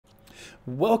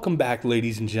Welcome back,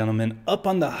 ladies and gentlemen. Up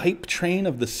on the hype train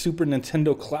of the Super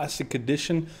Nintendo Classic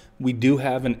Edition, we do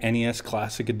have an NES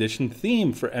Classic Edition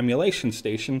theme for Emulation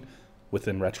Station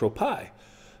within RetroPie.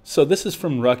 So this is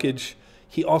from Ruckage.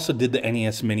 He also did the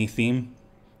NES Mini theme.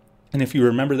 And if you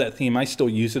remember that theme, I still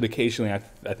use it occasionally.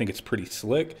 I think it's pretty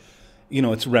slick. You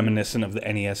know, it's reminiscent of the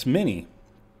NES Mini.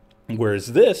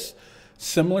 Whereas this,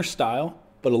 similar style,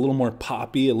 but a little more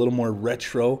poppy, a little more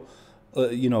retro,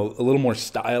 you know, a little more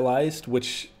stylized,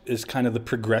 which is kind of the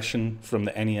progression from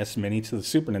the NES Mini to the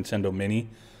Super Nintendo Mini.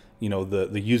 You know,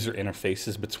 the user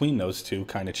interfaces between those two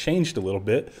kind of changed a little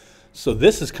bit. So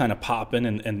this is kind of popping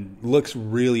and looks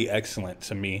really excellent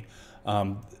to me.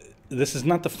 This is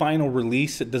not the final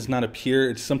release. It does not appear.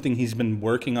 It's something he's been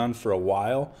working on for a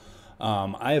while.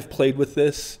 I have played with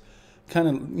this, kind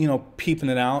of, you know, peeping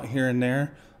it out here and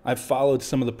there. I've followed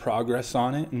some of the progress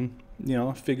on it and, you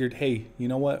know, figured, hey, you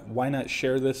know what? Why not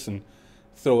share this and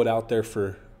throw it out there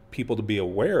for people to be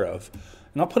aware of?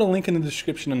 And I'll put a link in the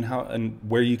description on how and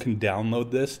where you can download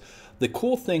this. The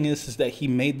cool thing is that he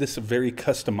made this a very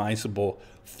customizable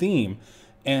theme.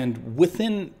 And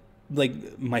within,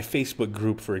 like, my Facebook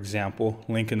group, for example,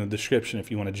 link in the description if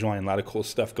you want to join. A lot of cool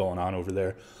stuff going on over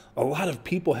there. A lot of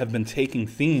people have been taking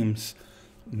themes,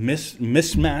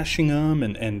 mismashing them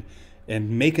and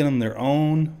making them their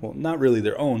own. Well, not really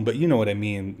their own, but you know what I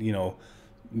mean. You know,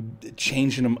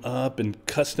 changing them up and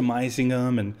customizing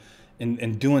them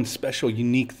and doing special,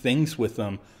 unique things with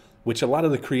them, which a lot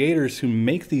of the creators who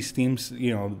make these themes,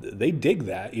 you know, they dig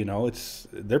that. You know,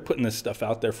 they're putting this stuff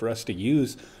out there for us to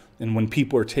use. And when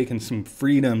people are taking some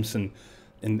freedoms and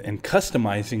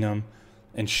customizing them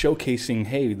and showcasing,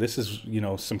 hey, this is, you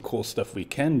know, some cool stuff we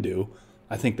can do,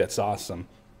 I think that's awesome.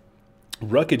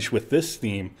 Ruckage with this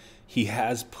theme, he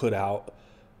has put out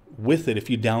with it, if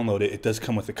you download it, it does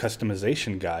come with a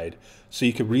customization guide. So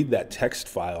you can read that text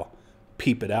file,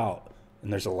 peep it out.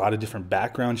 And there's a lot of different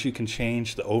backgrounds you can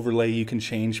change, the overlay you can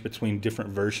change between different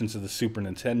versions of the Super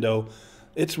Nintendo.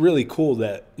 It's really cool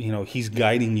that, you know, he's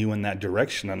guiding you in that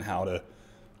direction on how to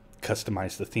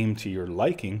customize the theme to your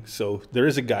liking. So there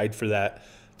is a guide for that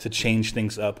to change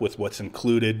things up with what's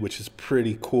included, which is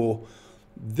pretty cool.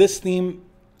 This theme,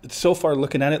 so far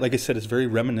looking at it, like I said, it's very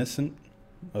reminiscent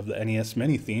of the NES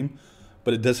Mini theme,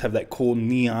 but it does have that cool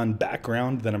neon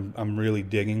background that I'm really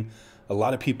digging. A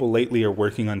lot of people lately are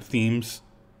working on themes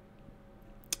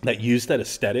that use that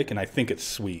aesthetic, and I think it's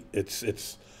sweet.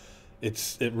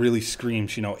 It really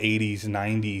screams, you know, 80s,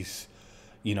 90s,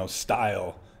 you know,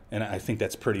 style, and I think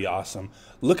that's pretty awesome.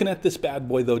 Looking at this bad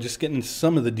boy, though, just getting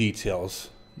some of the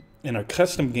details. In our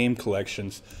custom game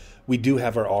collections, we do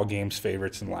have our all games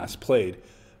favorites and last played.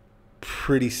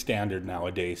 Pretty standard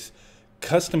nowadays.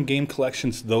 Custom game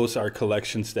collections, those are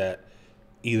collections that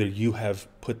either you have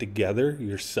put together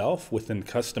yourself within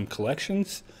custom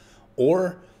collections,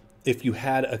 or if you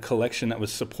had a collection that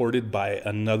was supported by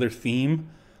another theme,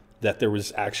 that there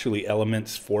was actually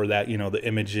elements for that, you know, the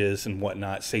images and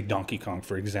whatnot. Say Donkey Kong,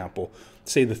 for example.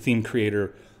 Say the theme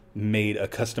creator made a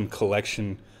custom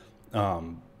collection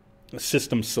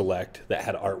system select that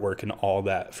had artwork and all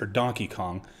that for Donkey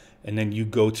Kong, and then you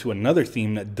go to another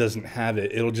theme that doesn't have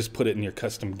it, it'll just put it in your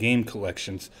custom game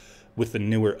collections with the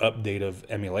newer update of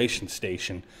Emulation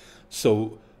Station.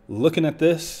 So looking at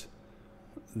this,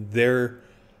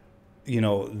 you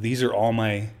know, these are all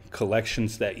my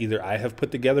collections that either I have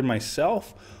put together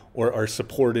myself or are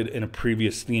supported in a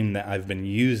previous theme that I've been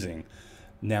using.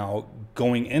 Now,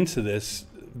 going into this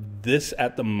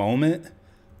at the moment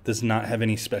does not have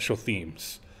any special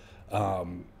themes.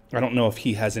 I don't know if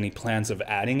he has any plans of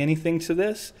adding anything to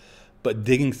this, but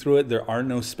digging through it, there are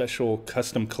no special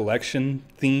custom collection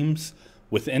themes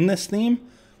within this theme.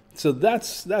 So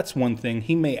that's one thing.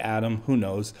 He may add them, who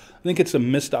knows. I think it's a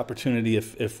missed opportunity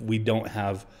if we don't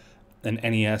have an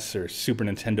NES or Super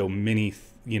Nintendo Mini,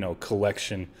 you know,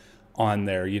 collection on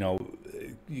there. You know,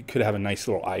 you could have a nice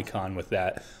little icon with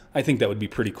that. I think that would be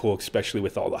pretty cool, especially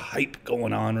with all the hype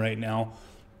going on right now.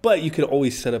 But you could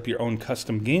always set up your own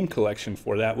custom game collection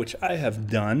for that, which I have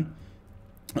done.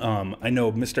 I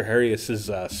know Mr.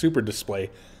 Harrius's Super Display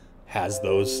has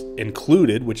those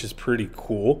included, which is pretty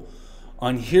cool.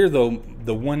 On here, though,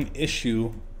 the one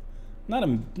issue, not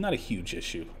a huge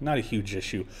issue,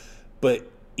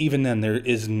 but even then, there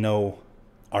is no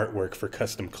artwork for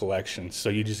custom collections. So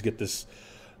you just get this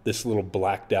little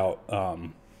blacked out,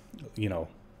 you know,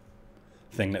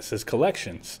 thing that says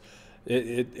collections.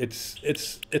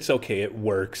 It's okay. It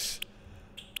works.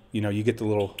 You know, you get the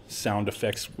little sound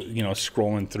effects, you know,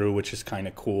 scrolling through, which is kind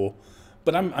of cool.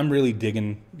 But I'm really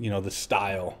digging, you know, the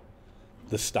style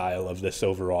the style of this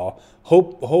overall.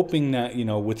 Hoping that, you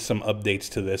know, with some updates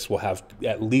to this, we'll have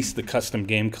at least the custom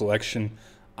game collection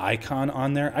icon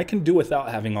on there. I can do without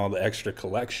having all the extra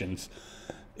collections.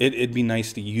 It'd be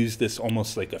nice to use this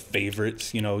almost like a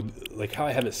favorites, you know, like how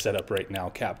I have it set up right now: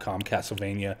 Capcom,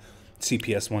 Castlevania,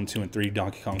 CPS 1, 2, and 3,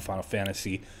 Donkey Kong, Final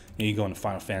Fantasy. You know, you go into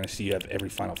Final Fantasy, you have every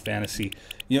Final Fantasy.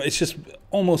 You know, it's just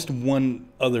almost one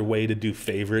other way to do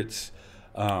favorites.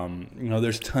 You know,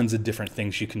 there's tons of different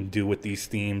things you can do with these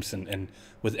themes and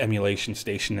with Emulation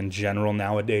Station in general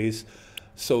nowadays.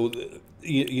 So,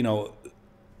 you know,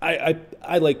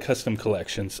 I like custom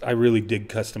collections. I really dig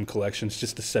custom collections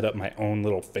just to set up my own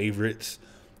little favorites,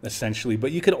 essentially.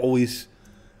 But you could always,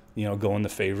 you know, go in the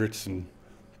favorites and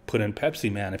put in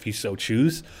Pepsi Man if you so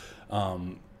choose.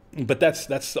 But that's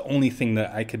the only thing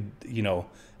that I could, you know,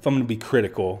 if I'm going to be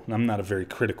critical, and I'm not a very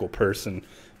critical person,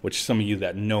 which some of you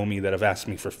that know me that have asked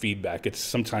me for feedback, it's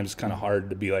sometimes kind of hard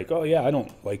to be like, oh yeah, I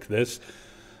don't like this.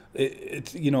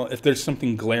 It's, you know, if there's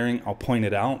something glaring, I'll point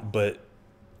it out, but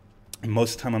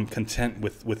most of the time I'm content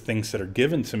with things that are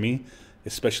given to me,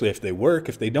 especially if they work.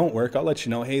 If they don't work, I'll let you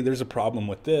know, hey, there's a problem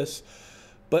with this.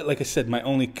 But like I said, my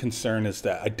only concern is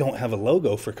that I don't have a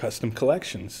logo for custom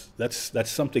collections. That's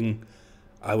something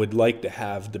I would like to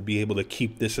have, to be able to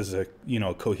keep this as a, you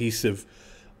know, cohesive,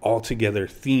 all-together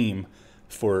theme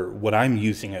for what I'm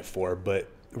using it for. But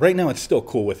right now it's still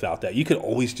cool without that. You could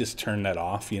always just turn that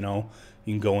off, you know.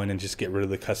 You can go in and just get rid of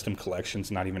the custom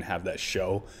collections, not even have that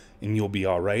show, and you'll be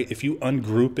all right. If you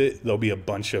ungroup it, there'll be a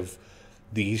bunch of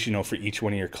these, you know, for each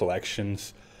one of your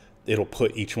collections. It'll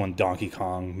put each one Donkey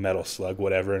Kong, Metal Slug,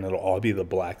 whatever, and it'll all be the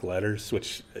black letters,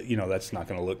 which, you know, that's not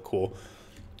going to look cool.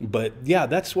 But yeah,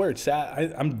 that's where it's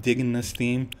at. I'm digging this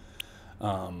theme.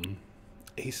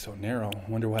 Ace So Narrow. I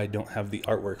wonder why I don't have the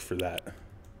artwork for that.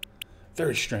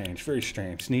 Very strange, very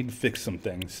strange. Need to fix some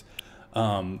things.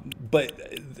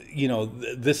 But, you know,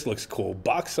 this looks cool.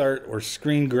 Box art or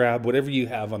screen grab, whatever you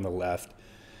have on the left.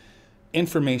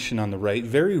 Information on the right.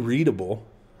 Very readable.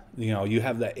 You know, you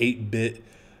have that 8-bit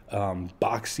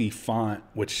boxy font,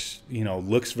 which, you know,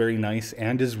 looks very nice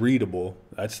and is readable.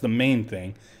 That's the main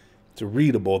thing. It's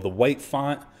readable. The white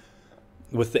font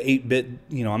with the 8-bit,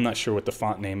 you know, I'm not sure what the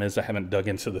font name is. I haven't dug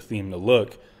into the theme to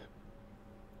look.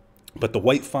 But the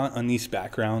white font on these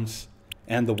backgrounds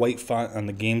and the white font on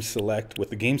the game select, with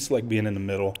the game select being in the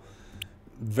middle,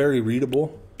 very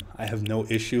readable. I have no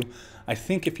issue. I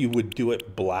think if you would do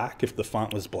it black, if the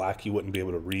font was black, you wouldn't be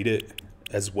able to read it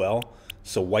as well.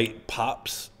 So white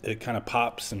pops, it kind of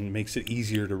pops and makes it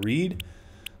easier to read.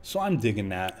 So I'm digging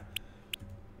that.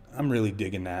 I'm really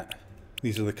digging that.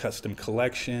 These are the custom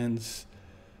collections.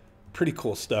 Pretty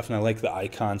cool stuff, and I like the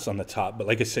icons on the top. But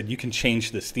like I said, you can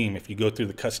change this theme if you go through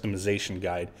the customization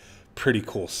guide. Pretty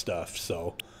cool stuff.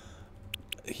 So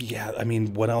yeah, I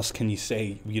mean, what else can you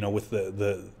say? You know, with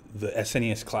the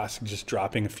SNES Classic just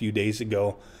dropping a few days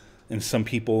ago, and some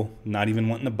people not even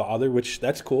wanting to bother, which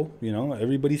that's cool. You know,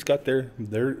 everybody's got their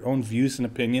own views and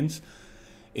opinions.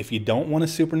 If you don't want a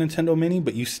Super Nintendo Mini,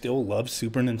 but you still love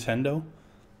Super Nintendo,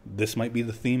 this might be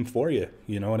the theme for you.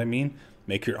 You know what I mean?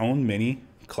 Make your own Mini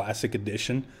Classic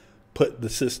Edition. Put the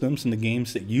systems and the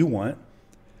games that you want.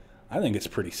 I think it's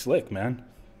pretty slick, man.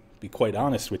 Be quite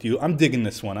honest with you. I'm digging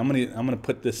this one. I'm gonna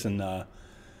put this in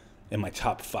my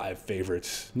top 5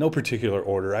 favorites. No particular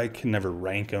order. I can never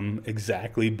rank them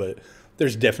exactly, but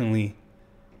there's definitely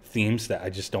themes that I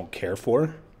just don't care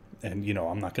for. And, you know,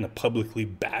 I'm not going to publicly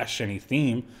bash any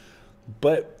theme,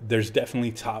 but there's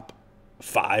definitely top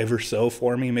 5 or so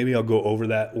for me. Maybe I'll go over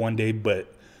that one day,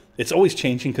 but it's always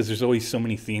changing because there's always so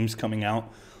many themes coming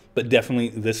out. But definitely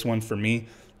this one for me,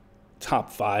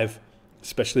 top 5,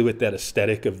 especially with that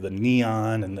aesthetic of the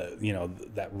neon and the, you know,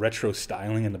 that retro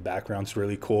styling in the background's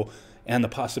really cool. And the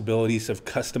possibilities of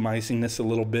customizing this a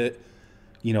little bit,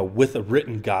 you know, with a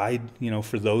written guide, you know,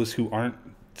 for those who aren't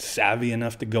savvy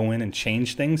enough to go in and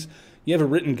change things. You have a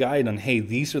written guide on, hey,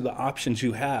 these are the options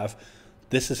you have.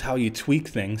 This is how you tweak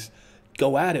things.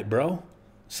 Go at it, bro.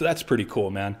 So that's pretty cool,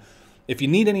 man. If you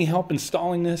need any help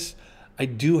installing this, I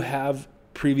do have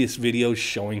previous videos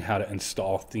showing how to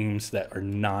install themes that are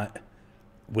not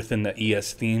within the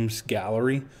ES Themes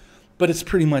gallery, but it's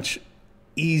pretty much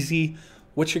easy.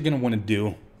 What you're going to want to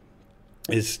do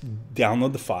is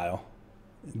download the file,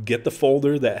 get the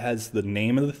folder that has the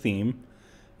name of the theme,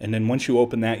 and then once you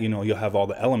open that, you know, you'll have all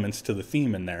the elements to the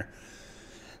theme in there.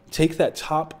 Take that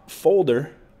top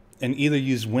folder and either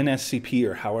use WinSCP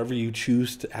or however you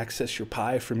choose to access your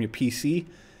Pi from your PC.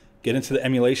 Get into the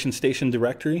Emulation Station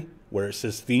directory where it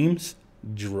says themes,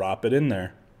 drop it in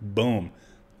there. Boom.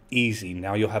 Easy.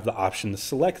 Now you'll have the option to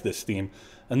select this theme.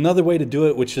 Another way to do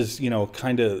it, which is,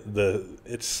 kind of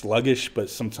it's sluggish, but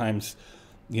sometimes,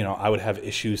 I would have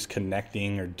issues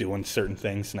connecting or doing certain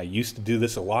things. And I used to do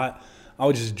this a lot. I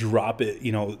would just drop it,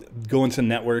 go into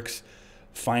networks,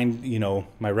 find,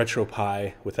 my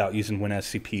RetroPie without using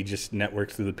WinSCP, just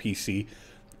network through the PC,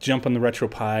 jump on the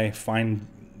RetroPie, find,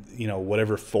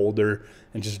 whatever folder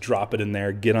and just drop it in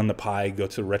there, get on the Pi, go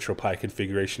to RetroPie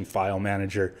configuration file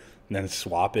manager, and then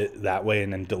swap it that way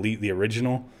and then delete the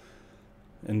original.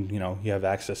 And, you have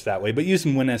access that way. But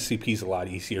using WinSCP is a lot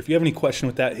easier. If you have any question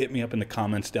with that, hit me up in the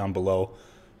comments down below.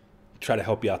 Try to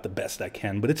help you out the best I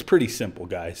can. But it's pretty simple,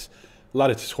 guys. A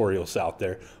lot of tutorials out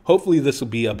there. Hopefully this will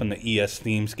be up in the ES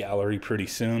Themes gallery pretty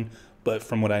soon. But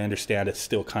from what I understand, it's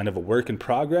still kind of a work in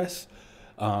progress.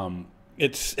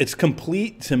 It's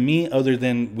complete to me, other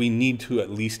than we need to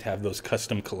at least have those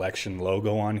custom collection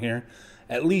logo on here.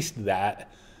 At least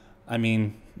that. I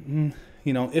mean,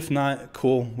 if not,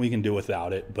 cool, we can do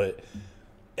without it, but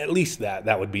at least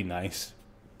that would be nice.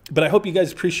 But I hope you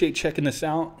guys appreciate checking this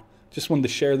out. Just wanted to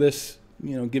share this,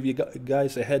 give you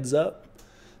guys a heads up.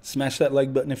 Smash that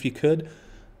like button if you could.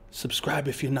 Subscribe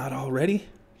if you're not already.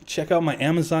 Check out my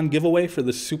Amazon giveaway for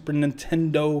the Super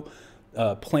Nintendo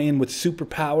Playing with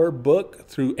Superpower book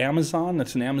through Amazon.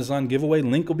 That's an Amazon giveaway.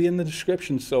 Link will be in the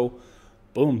description, so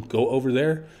boom, go over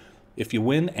there. If you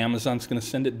win, Amazon's going to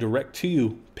send it direct to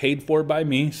you, paid for by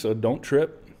me, so don't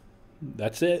trip.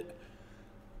 That's it.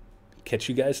 Catch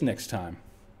you guys next time.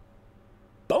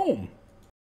 Boom.